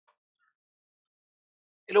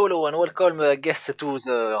Hello, hello, and welcome, guests, to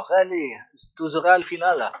the real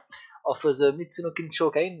finale of the Mitsuno Kincho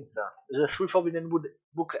EINS, the Three Forbidden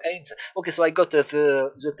Book EINS. Okay, so I got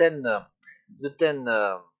the 10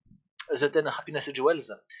 happiness jewels.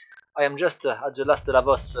 I am just at the last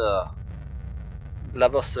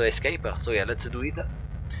Lavos escape. So yeah, let's do it.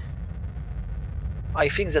 I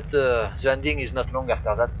think that the ending is not long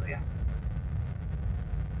after that. So yeah.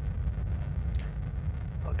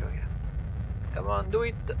 Okay. Come on, do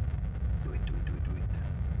it.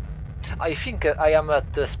 I think I am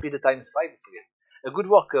at speed times 5. So yeah. Good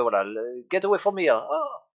work, voilà. Get away from here.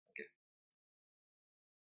 Oh, okay.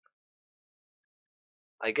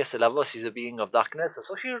 I guess Lavos is a being of darkness,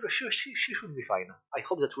 so she should be fine. I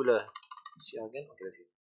hope that we'll see her again. Okay, let's see.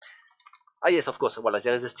 Ah yes, of course. Voilà,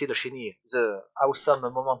 there is still a Shiny, the awesome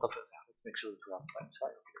moment of. Let's make sure that we are times 5.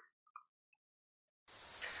 Okay.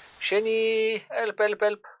 Shiny, help, help,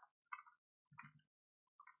 help.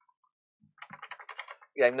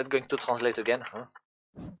 Yeah, I'm not going to translate again. Huh?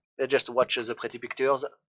 Let's just watch the pretty pictures.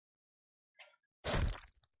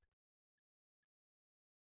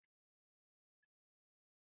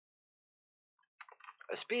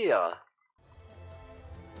 A spear.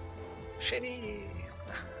 Shiny.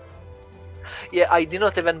 Yeah, I did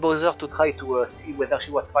not even bother to try to see whether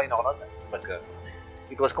she was fine or not. Like,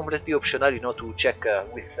 it was completely optional, you know, to check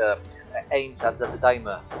with EINS at that time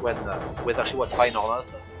when whether she was fine or not.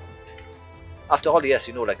 After all, yes,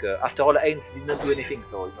 you know, like after all, EINS did not do anything,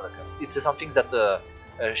 so you know, like it's something that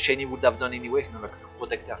Shani would have done anyway, you know, like to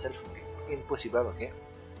protect herself. Okay. Impossible, okay.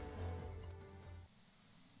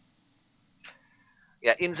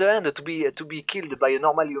 Yeah, in the end, to be killed by a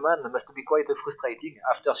normal human must be quite frustrating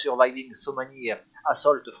after surviving so many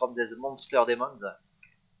assaults from these monster demons,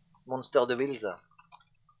 monster devils.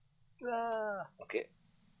 Okay.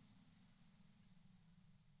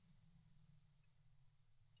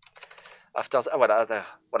 After that,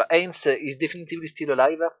 voilà, EINS is definitively still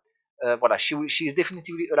alive. Voilà, she is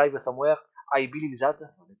definitively alive somewhere. I believe that.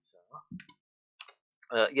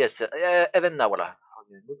 Yes, even now, voilà.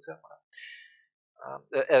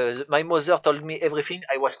 My mother told me everything.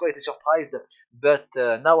 I was quite surprised, but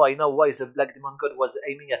now I know why the Black Demon God was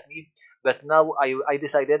aiming at me. But now I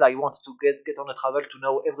decided I want to get on a travel to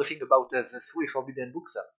know everything about the three forbidden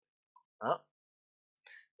books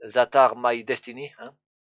that are my destiny.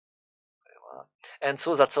 And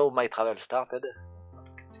so that's how my travel started.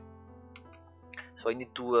 So I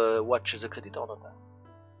need to watch the credit or not.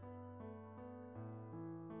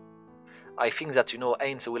 I think that, you know,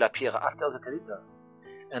 EINS will appear after the credit,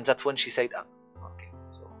 and that's when she said, okay,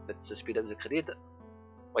 so let's speed up the credit.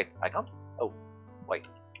 Wait, I can't? Oh, wait.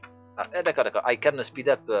 D'accord. I can speed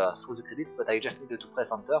up through the credit, but I just need to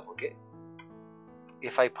press enter, okay.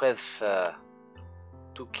 If I press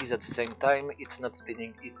two keys at the same time, it's not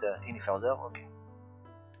speeding it any further, okay.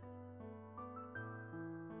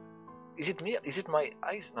 Is it me? Is it my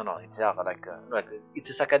eyes? No, it's like it's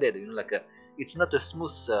a saccaded, you know, like it's not a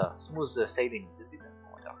smooth sailing.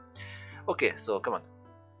 Okay, so come on.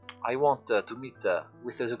 I want to meet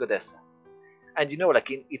with the goddess, and you know,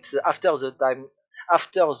 like it's after the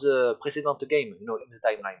precedent game, you know, in the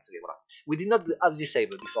timeline. So yeah, voilà. We did not have this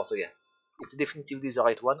save before, so yeah, it's definitely the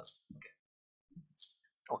right one.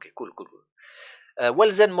 Okay, cool.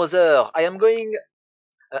 Well then, mother, I am going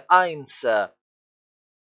EINS.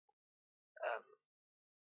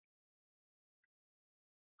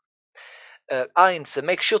 EINS,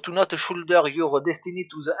 make sure to not shoulder your destiny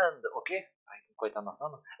to the end, okay? I don't quite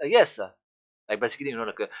understand. Yes, like basically, you know,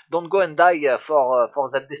 like don't go and die for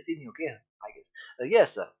that destiny, okay? I guess.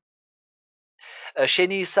 Yes,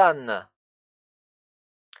 Sheni-san.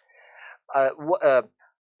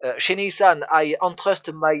 Sheni-san, I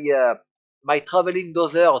entrust my traveling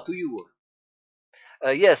daughter to you.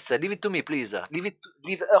 Yes, leave it to me, please.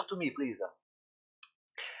 Leave her to me, please.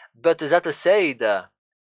 But that said,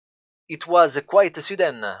 it was quite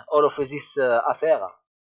sudden, all of this affair.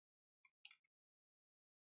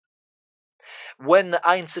 When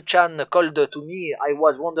EINS-chan called to me, I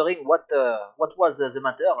was wondering what was the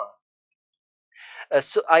matter.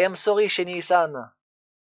 So I am sorry, Sheni-san,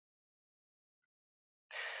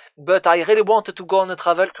 but I really want to go on a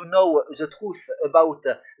travel to know the truth about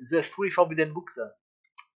the three forbidden books.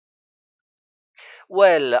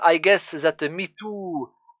 Well, I guess that me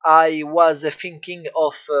too. I was thinking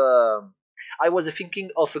of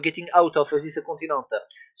getting out of this continent.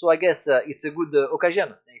 So I guess it's a good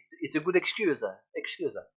occasion. It's a good excuse.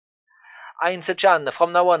 EINS-chan,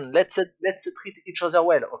 from now on, let's treat each other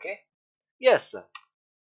well, okay? Yes.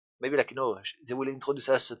 Maybe, like, you know, they will introduce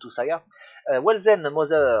us to Saya. Well then,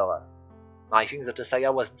 mother. I think that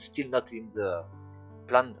Saya was still not in the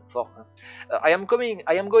planned for. I am going.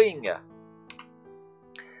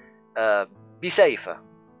 Be safe.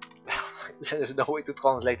 There's no way to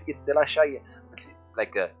translate it.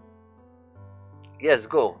 Like, yes,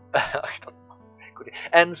 go. I don't know.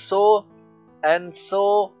 And so,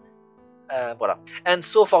 voilà. And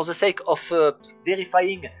so, for the sake of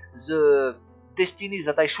verifying the destinies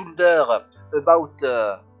that I shoulder about,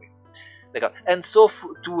 and so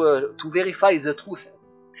to verify the truth,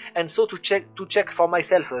 and so to check for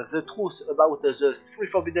myself the truth about the 3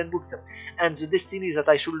 forbidden books and the destinies that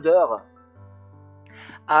I shoulder,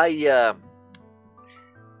 I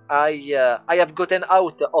have gotten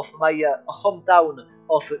out of my hometown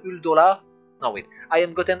of Uldola. No, wait. I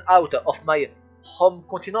am gotten out of my home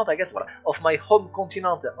continent, I guess, of my home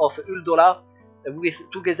continent of Uldola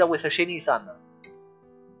together with Sheni-san.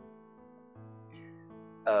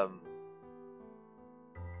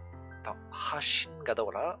 Hashin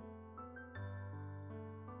Gadola.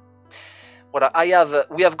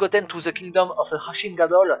 We have gotten to the kingdom of Hashin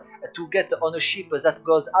Gadol to get on a ship that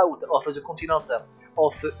goes out of the continent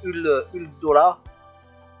of Uldola.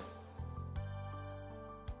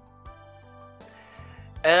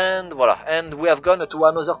 And voilà, and we have gone to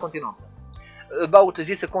another continent. About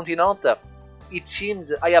this continent, it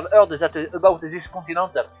seems I have heard that about this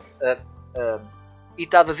continent,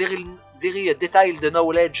 it have very detailed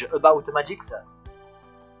knowledge about magics.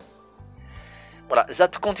 Voilà,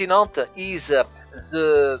 that continent is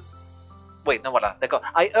the... Wait, no, voilà, d'accord.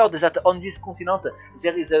 I heard that on this continent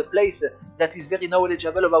there is a place that is very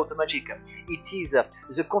knowledgeable about magic. It is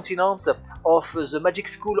the continent of the magic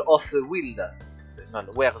school of Wild,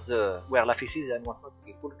 where Lafis is and whatnot.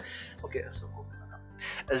 Okay, so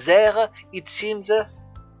there it seems,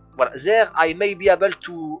 well, there I may be able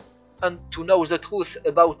to know the truth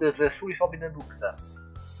about the 3 forbidden books.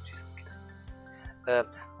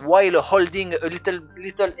 While holding a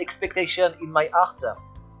little expectation in my heart.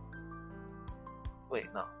 Wait,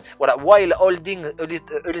 no. Well, while holding a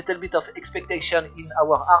little bit of expectation in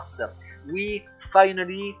our hearts, we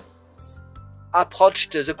finally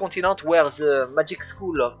approached the continent where the magic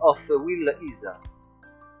school of Will is.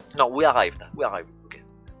 No, we arrived. Okay.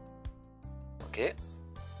 Okay.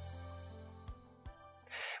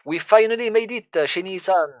 We finally made it,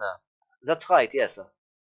 Sheni-san. That's right, yes.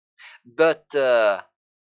 But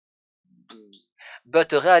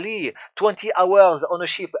really, 20 hours on a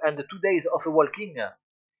ship and 2 days of walking.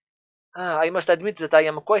 I must admit that I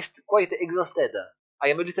am quite exhausted. I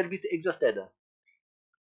am a little bit exhausted.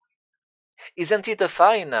 Isn't it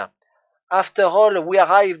fine? After all, we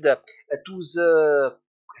arrived to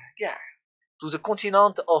the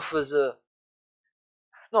continent of the...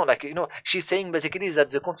 No, like, you know, she's saying basically that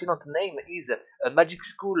the continent name is a magic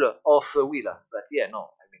school of Will. But yeah, no,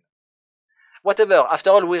 I mean... Whatever,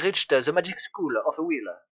 after all, we reached the magic school of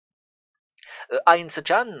Will.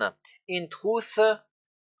 EINS-chan, in truth,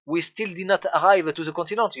 we still did not arrive to the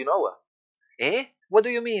continent, you know. Eh? What do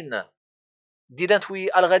you mean? Didn't we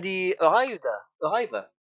already arrive?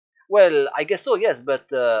 Well, I guess so, yes, but...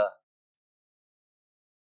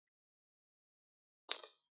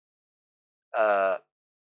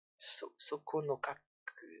 Soko no kaku...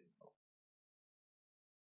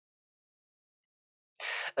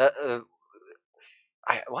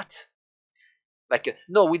 what? Like,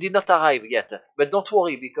 no, we did not arrive yet. But don't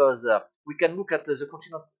worry, because we can look at the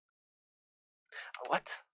continent.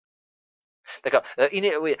 What?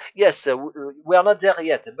 Yes, we are not there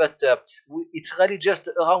yet, but it's really just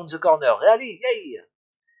around the corner. Really? Yay!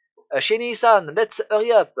 Sheni-san, let's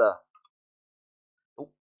hurry up.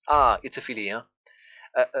 Oh, ah, it's a filly, huh?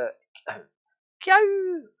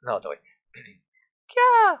 No, sorry.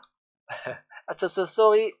 So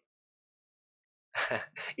sorry.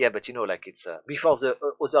 Yeah, but you know, like, it's before the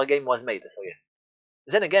other game was made, so yeah.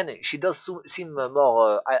 Then again, she does seem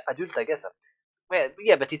more adult, I guess. Well,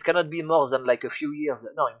 yeah, but it cannot be more than like a few years.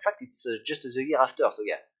 No, in fact, it's just the year after, so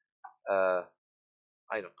yeah.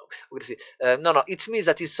 I don't know. We'll see. No, it's me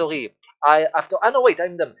that is sorry. No, wait,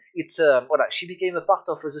 I'm dumb. It's voilà. She became a part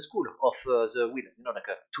of the school of the Will, you know, like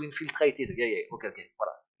to infiltrate it. Yeah. Okay,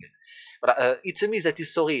 voilà. Voilà. It's me that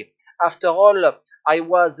is sorry. After all, I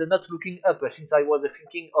was not looking up since I was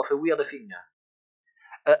thinking of a weird thing.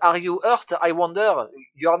 Are you hurt? I wonder.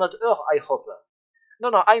 You are not hurt, I hope.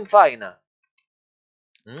 No, I'm fine.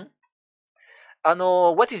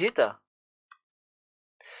 What is it?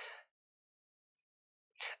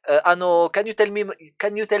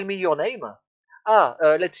 Can you tell me your name?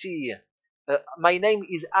 Let's see. My name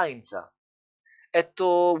is EINS.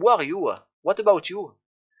 Who are you? What about you?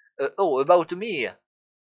 About me.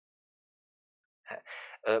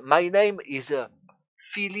 My name is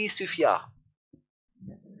Philly Sufia.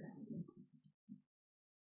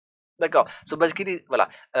 D'accord. So basically, voilà.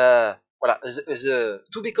 Voilà,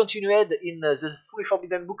 to be continued in the Fully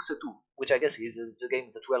Forbidden Books 2, which I guess is the game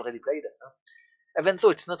that we already played. Even though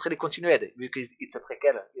it's not really continued because it's a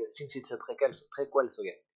prequel, since it's a prequel, so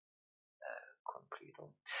yeah. Complete.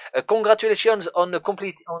 Congratulations on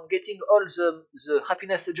getting all the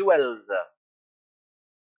happiness jewels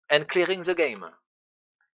and clearing the game.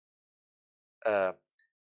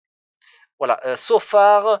 Voilà. So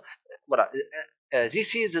far, voilà.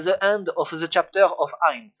 This is the end of the chapter of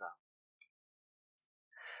EINS.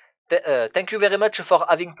 Thank you very much for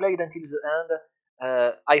having played until the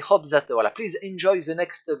end. I hope that please enjoy the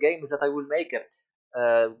next game that I will make.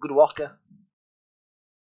 Good work.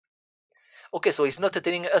 Okay, so he's not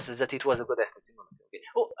telling us that it was a goddess. Okay.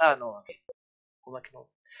 Oh, non, ok. No.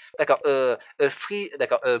 D'accord. Free.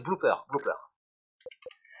 D'accord. Blooper.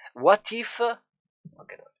 What if?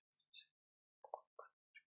 Okay.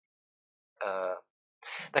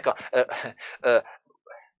 D'accord.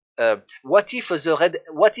 What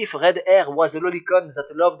if red hair was a lolicon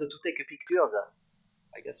that loved to take pictures?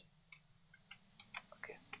 I guess.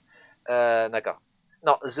 Okay. D'accord.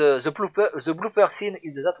 No, the blooper scene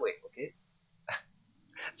is that way. Okay.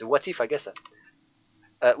 The what if, I guess.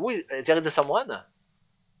 There is someone.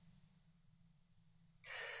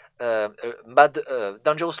 Bad,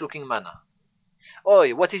 dangerous-looking man.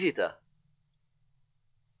 Oi, what is it?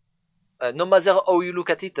 No matter how you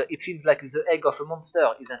look at it, it seems like the egg of a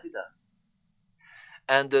monster, isn't it?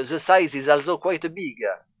 And the size is also quite big.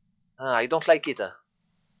 I don't like it.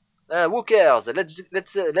 Who cares? Let's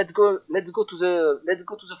go to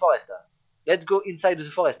the forest. Let's go inside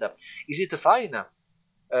the forest. Is it fine?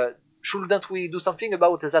 Shouldn't we do something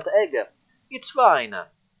about that egg? It's fine.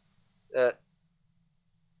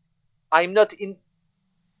 I'm not in.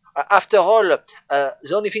 After all,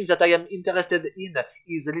 the only thing that I am interested in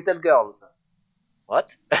is little girls.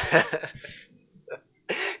 What?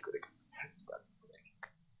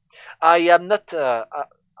 I am not.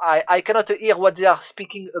 I cannot hear what they are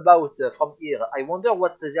speaking about from here. I wonder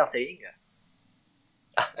what they are saying.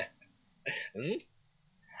 Hmm?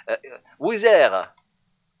 Who is there?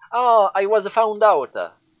 Oh, I was found out.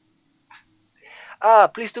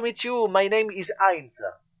 Pleased to meet you. My name is EINS.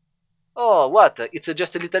 Oh, what? It's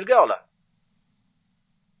just a little girl.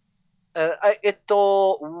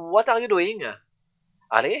 What are you doing?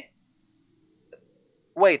 Allez?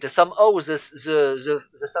 Wait, somehow the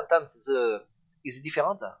sentence is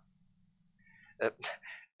different.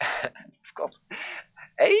 Of course.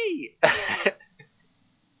 Hey!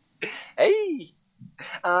 Hey!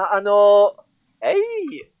 No.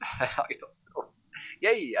 Hey! I don't know.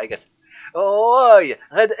 Yay, I guess. Oh,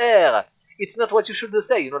 red hair! It's not what you should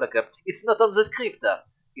say, it's not on the script,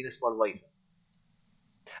 in a small voice.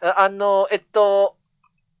 No,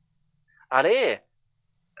 Allez!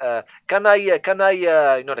 Can I, can I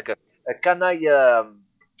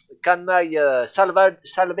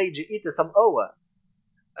salvage it somehow?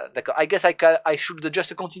 I guess I should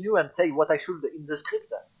just continue and say what I should in the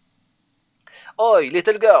script. Oi,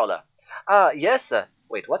 little girl. Yes.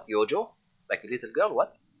 Wait, what? Yojo? Like a little girl?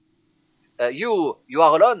 What? You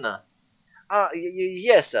are alone?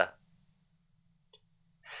 Yes.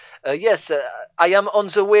 Yes. I am on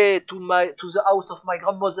the way to the house of my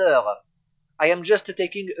grandmother. I am just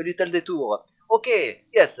taking a little detour. Okay.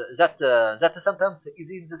 Yes. That sentence is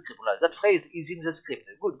in the script. That phrase is in the script.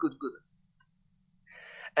 Good.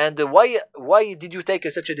 And why did you take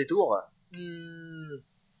such a detour?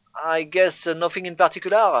 I guess nothing in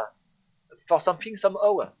particular. For something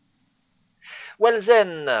somehow. Well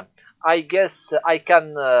then, I guess I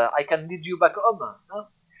can lead you back home. Huh?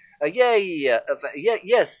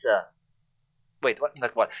 Yes. Wait, what?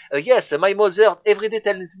 Not what? Yes, my mother every day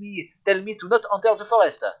tell me to not enter the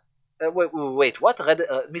forest. Wait, what?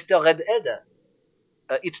 Mr. Redhead?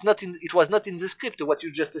 It was not in the script what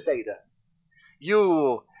you just said.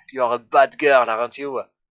 You are a bad girl, aren't you?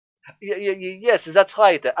 Yes, that's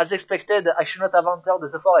right. As expected, I should not have entered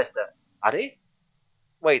the forest. Allez?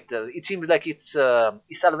 Wait, it seems like he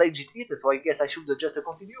salvaged it, so I guess I should just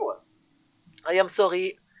continue. I am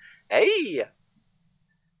sorry. Hey!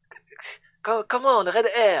 Come on, red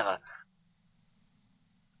hair!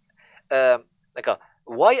 D'accord.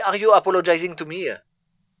 Why are you apologizing to me?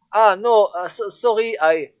 No, sorry,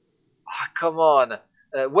 come on.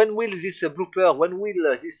 When will this blooper, when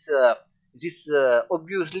will this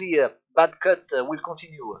obviously bad cut will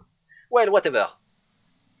continue? Well, whatever.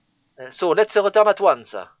 So let's return at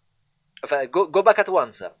once. Go back at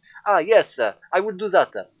once. Yes, I will do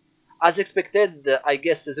that. As expected, I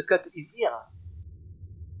guess the cut is here.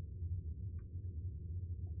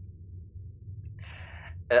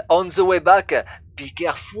 On the way back, be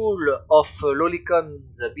careful of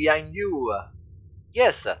lolicons behind you.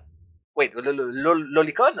 Yes. Wait,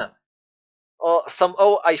 lolicon? Or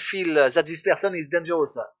somehow I feel that this person is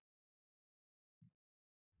dangerous.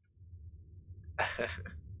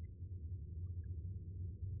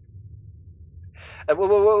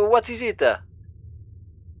 What is it?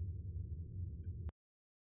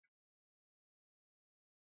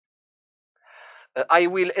 I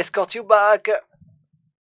will escort you back.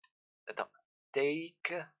 Attends.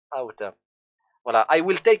 Take out. Voilà, I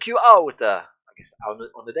will take you out. I guess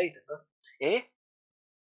on a date. Huh? Eh?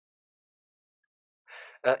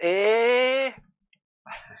 Eh?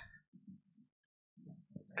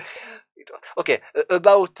 Okay,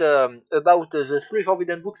 about the three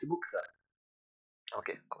forbidden books.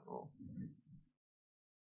 Okay.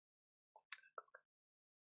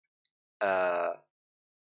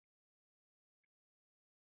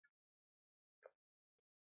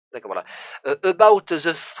 D'accord, voilà. About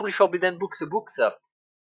the three forbidden books.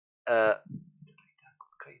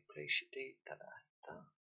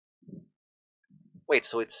 Wait,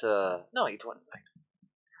 so it's no, it wasn't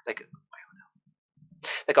like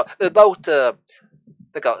d'accord. About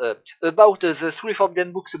the three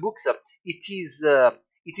forbidden books. It is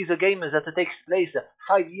a game that takes place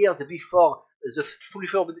 5 years before the three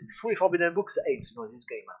forbidden books ends. You know this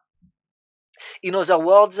game. In other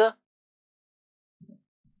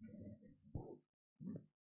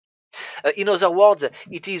words,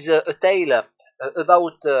 it is a tale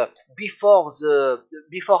about before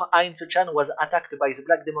EINS Chan was attacked by the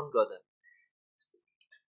Black Demon God.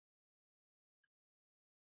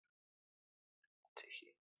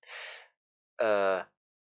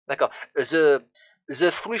 D'accord. The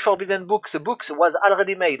three forbidden books was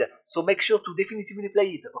already made, so make sure to definitively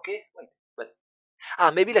play it. Okay. Wait.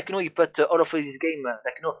 Maybe like he put all of his game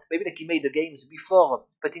maybe like he made the games before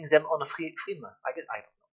putting them on a free film. I guess I don't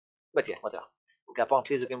know. But yeah, whatever. Okay,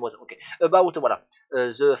 apparently the game was okay. About voilà,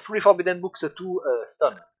 the three forbidden books to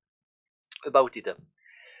stone. About it.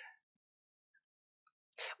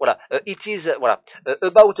 Voilà, it is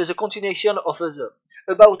about the continuation of the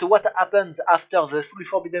about what happens after the three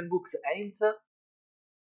forbidden books ends.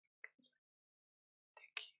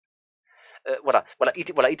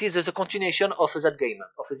 It is the continuation of that game,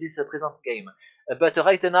 of this present game. But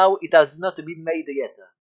right now, it has not been made yet.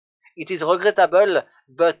 It is regrettable,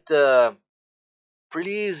 but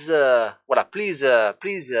please,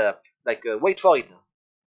 wait for it.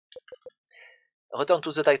 Return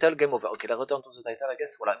to the title, game over. Okay, return to the title, I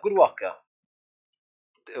guess. Voilà, good work.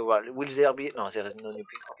 Will there be? No, there is no new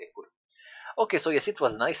thing. Okay, cool. Okay, so yes, it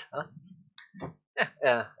was nice. Huh?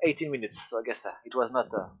 Yeah, 18 minutes. So I guess it was not.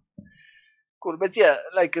 Cool, but yeah,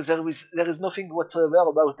 like there is nothing whatsoever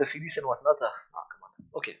about the Phyllis and whatnot. Come on.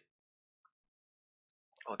 Okay.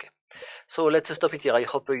 So let's stop it here. I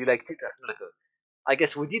hope you liked it. I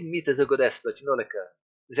guess we did meet the goddess, but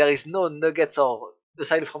there is no nuggets or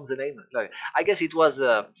aside from the name. I guess it was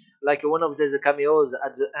like one of the cameos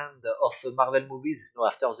at the end of Marvel movies,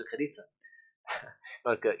 after the credits.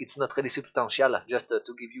 It's not really substantial, just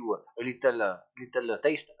to give you a little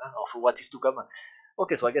taste of what is to come.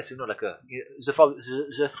 Okay, so I guess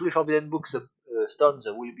the three forbidden books stones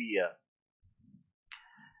will be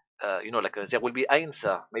there will be EINS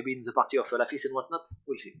maybe in the party of Lafis and whatnot.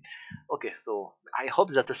 We'll see. Okay, so I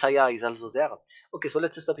hope that Saya is also there. Okay, so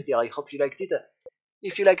let's stop it here. I hope you liked it.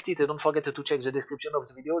 If you liked it, don't forget to check the description of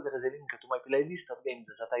the video. There is a link to my playlist of games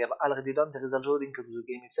that I have already done. There is also a link to the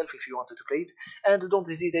game itself if you wanted to play it. And don't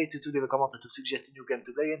hesitate to leave a comment to suggest a new game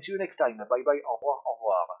to play. And see you next time. Bye bye. Au revoir. Au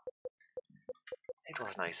revoir. It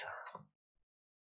was nice.